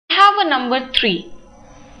have a number 3,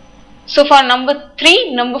 so for number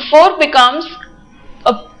 3, number 4 becomes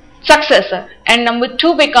a successor and number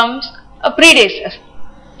 2 becomes a predecessor.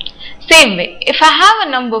 Same way, if I have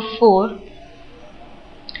a number 4,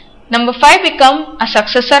 number 5 becomes a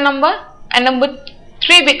successor number and number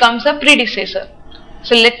 3 becomes a predecessor.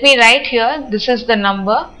 So let me write here, this is the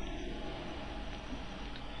number,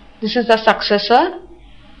 this is the successor,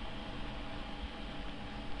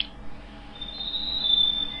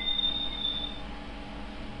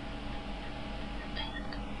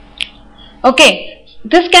 okay,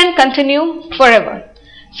 this can continue forever.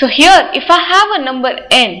 So here if I have a number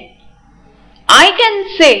n, I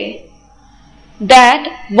can say that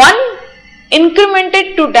 1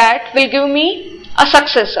 incremented to that will give me a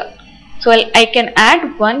successor. So I can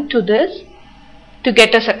add 1 to this to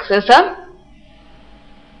get a successor,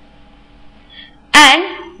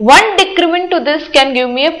 and 1 decrement to this can give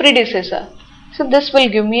me a predecessor. So this will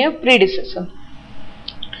give me a predecessor.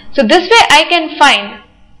 So this way I can find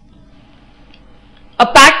a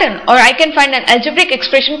pattern, or I can find an algebraic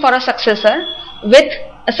expression for a successor with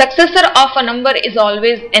a successor of a number is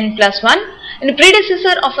always n plus 1 and a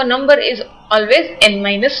predecessor of a number is always n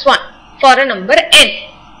minus 1 for a number n.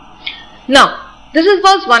 Now this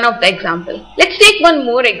was one of the example. Let's take one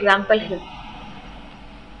more example here.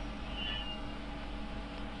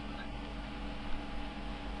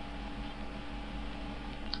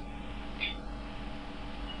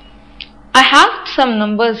 I have some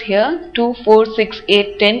numbers here 2, 4, 6,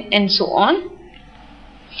 8, 10 and so on.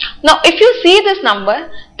 Now if you see this number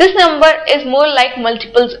is more like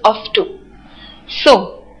multiples of 2.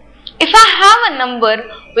 So if I have a number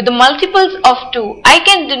with the multiples of 2, I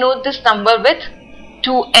can denote this number with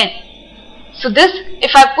 2n. So this,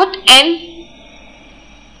 if I put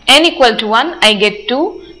n equal to 1, I get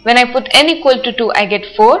 2. When I put n equal to 2, I get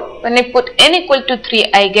 4. When I put n equal to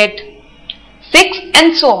 3, I get 6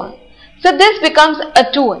 and so on. So this becomes a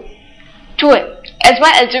 2n as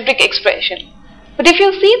my algebraic expression. But if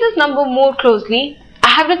you see this number more closely, I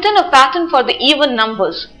have written a pattern for the even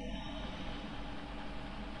numbers.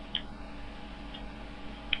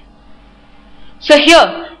 So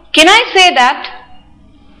here, can I say that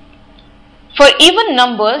for even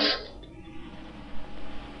numbers,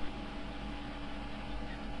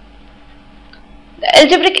 the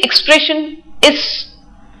algebraic expression is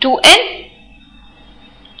 2n?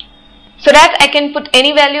 So that I can put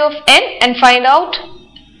any value of n and find out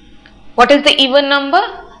what is the even number.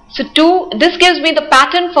 So 2, this gives me the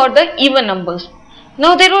pattern for the even numbers.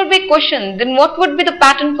 Now there will be a question, then what would be the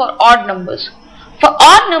pattern for odd numbers? For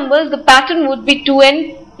odd numbers, the pattern would be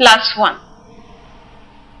 2n plus 1.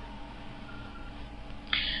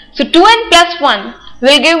 So 2n plus 1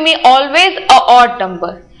 will give me always an odd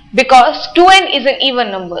number because 2n is an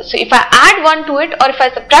even number. So if I add 1 to it or if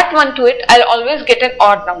I subtract 1 to it, I'll always get an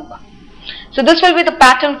odd number. So this will be the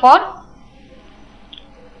pattern for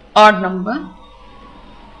odd number,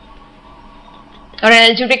 or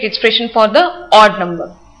an algebraic expression for the odd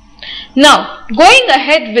number. Now going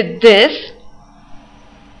ahead with this,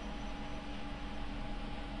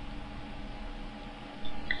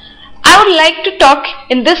 I would like to talk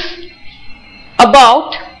in this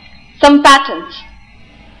about some patterns.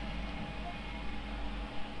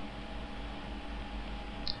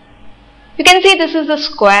 You can see this is a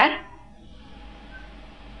square.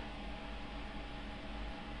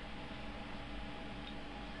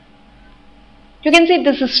 You can see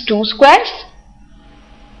this is 2 squares,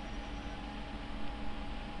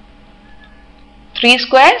 3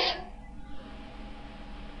 squares,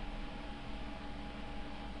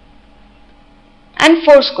 and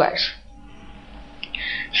 4 squares.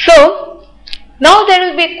 So now there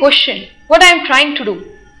will be a question, what I am trying to do.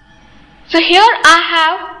 So here I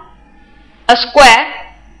have a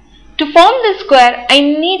square. To form this square, I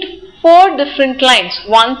need 4 different lines,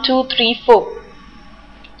 1, 2, 3, 4.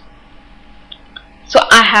 So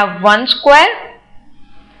I have 1 square,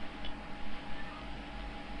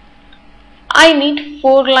 I need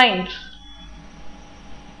 4 lines.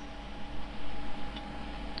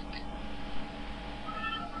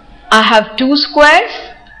 I have 2 squares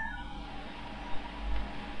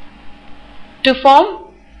to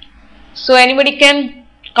form. So anybody can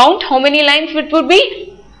count how many lines it would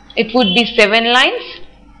be? It would be 7 lines.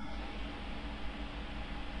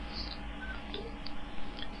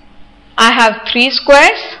 I have 3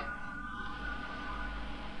 squares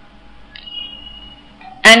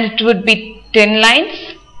and it would be 10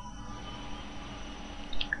 lines.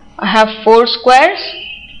 I have 4 squares.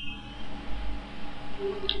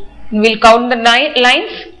 We'll count the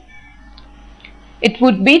lines. It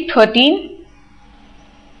would be 13.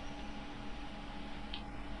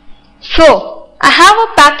 So I have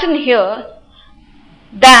a pattern here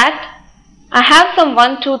that I have some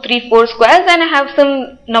 1, 2, 3, 4 squares and I have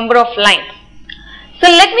some number of lines. So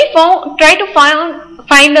let me try to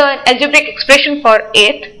find an algebraic expression for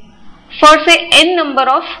it for say n number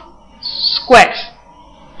of squares.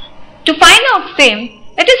 To find out same,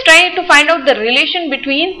 let us try to find out the relation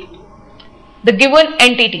between the given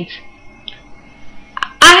entities.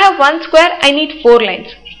 I have 1 square, I need 4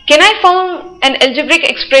 lines. Can I form an algebraic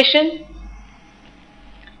expression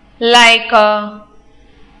like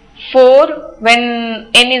 4 when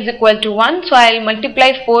n is equal to 1? So I will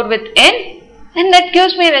multiply 4 with n and that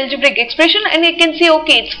gives me an algebraic expression, and I can say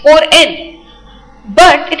okay, it's 4n.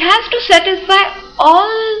 But it has to satisfy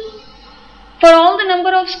for all the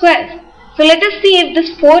number of squares. So let us see if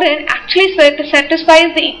this 4n actually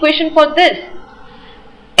satisfies the equation for this.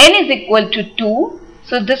 N is equal to 2.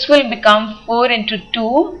 So this will become 4 into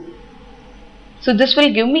 2. So this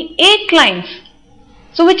will give me 8 lines.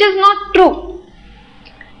 So which is not true.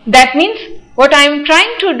 That means what I am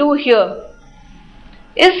trying to do here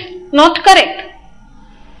is not correct.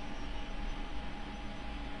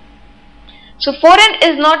 So 4n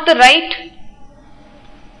is not the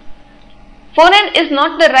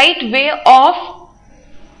right way of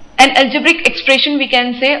an algebraic expression, we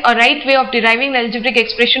can say, a right way of deriving the algebraic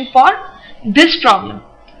expression for this problem.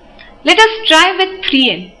 Let us try with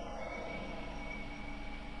 3n.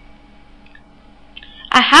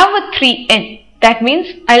 I have a 3n. That means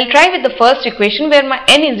I will try with the first equation where my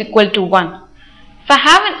n is equal to 1. If I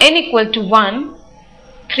have an n equal to 1,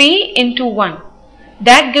 3 into 1,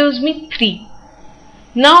 that gives me 3.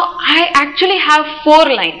 Now I actually have 4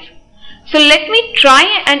 lines. So let me try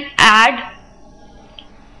and add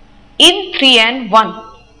in 3 and 1.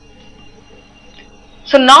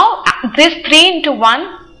 So now this 3 into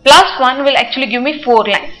 1 plus 1 will actually give me 4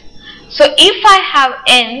 lines. So if I have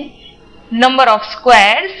n number of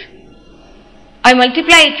squares, I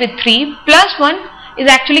multiply it with 3 plus 1 is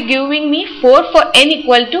actually giving me 4 for n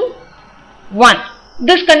equal to 1.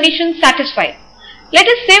 This condition satisfied. Let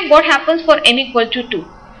us say what happens for n equal to 2.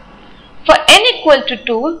 For n equal to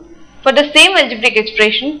 2, for the same algebraic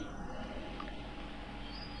expression,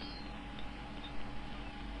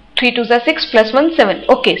 3 2s are 6 plus 1 7.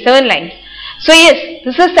 Okay, 7 lines. So yes,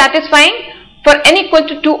 this is satisfying for n equal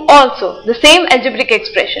to 2 also, the same algebraic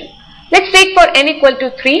expression. Let's take for n equal to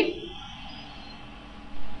 3.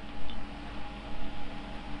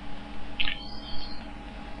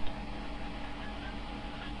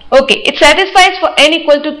 Okay, it satisfies for n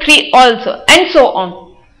equal to 3 also, and so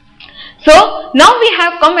on. So now we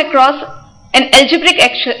have come across an algebraic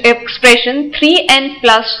expression 3n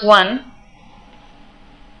plus 1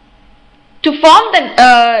 to form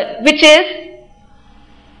the which is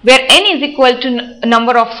where n is equal to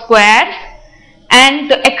number of squares,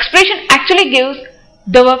 and the expression actually gives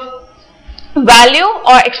the value,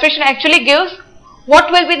 or expression actually gives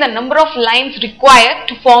what will be the number of lines required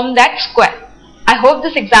to form that square. I hope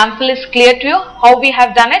this example is clear to you how we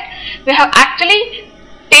have done it. We have actually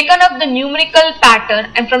taken up the numerical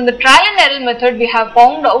pattern, and from the trial and error method we have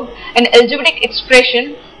found out an algebraic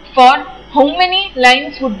expression for how many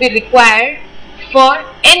lines would be required for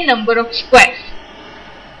n number of squares.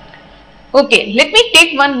 Okay, let me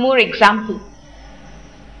take one more example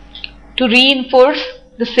to reinforce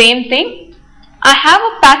the same thing. I have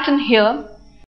a pattern here